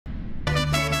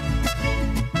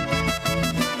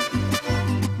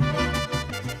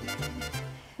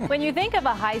When you think of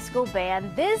a high school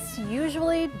band, this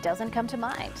usually doesn't come to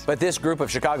mind. But this group of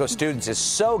Chicago students is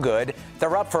so good,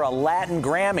 they're up for a Latin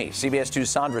Grammy. CBS 2's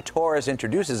Sandra Torres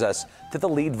introduces us to the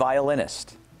lead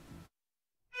violinist.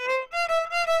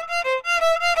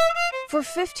 For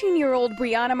 15-year-old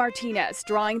Brianna Martinez,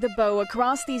 drawing the bow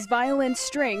across these violin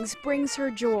strings brings her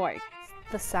joy.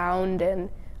 The sound and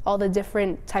all the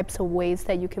different types of ways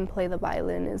that you can play the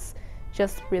violin is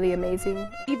just really amazing.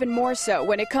 Even more so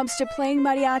when it comes to playing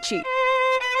mariachi.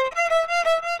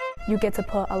 You get to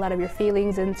put a lot of your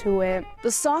feelings into it. The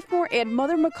sophomore at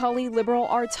Mother Macaulay Liberal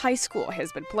Arts High School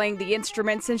has been playing the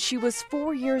instrument since she was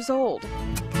 4 years old.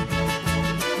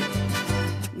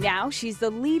 Now she's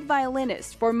the lead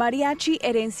violinist for Mariachi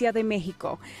Herencia de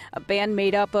Mexico, a band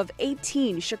made up of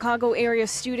 18 Chicago area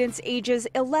students ages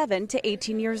 11 to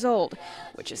 18 years old,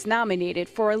 which is nominated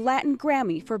for a Latin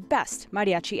Grammy for Best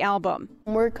Mariachi Album.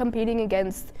 We're competing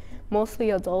against mostly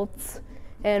adults,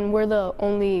 and we're the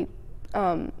only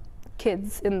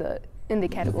kids in the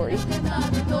category.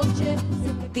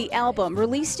 The album,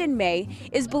 released in May,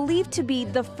 is believed to be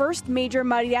the first major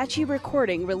mariachi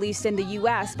recording released in the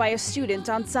U.S. by a student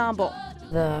ensemble.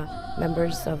 The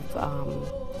members of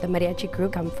the mariachi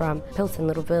group come from Pilsen,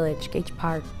 Little Village, Gage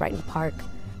Park, Brighton Park,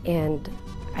 and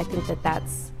I think that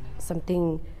that's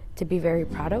something to be very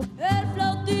proud of.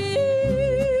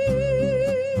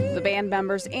 The band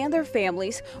members and their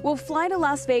families will fly to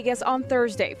Las Vegas on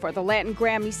Thursday for the Latin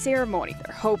Grammy ceremony.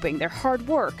 They're hoping their hard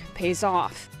work pays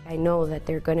off. I know that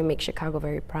they're going to make Chicago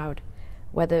very proud.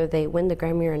 Whether they win the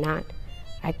Grammy or not,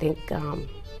 I think they're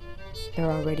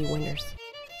already winners.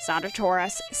 Sandra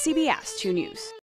Torres, CBS 2 News.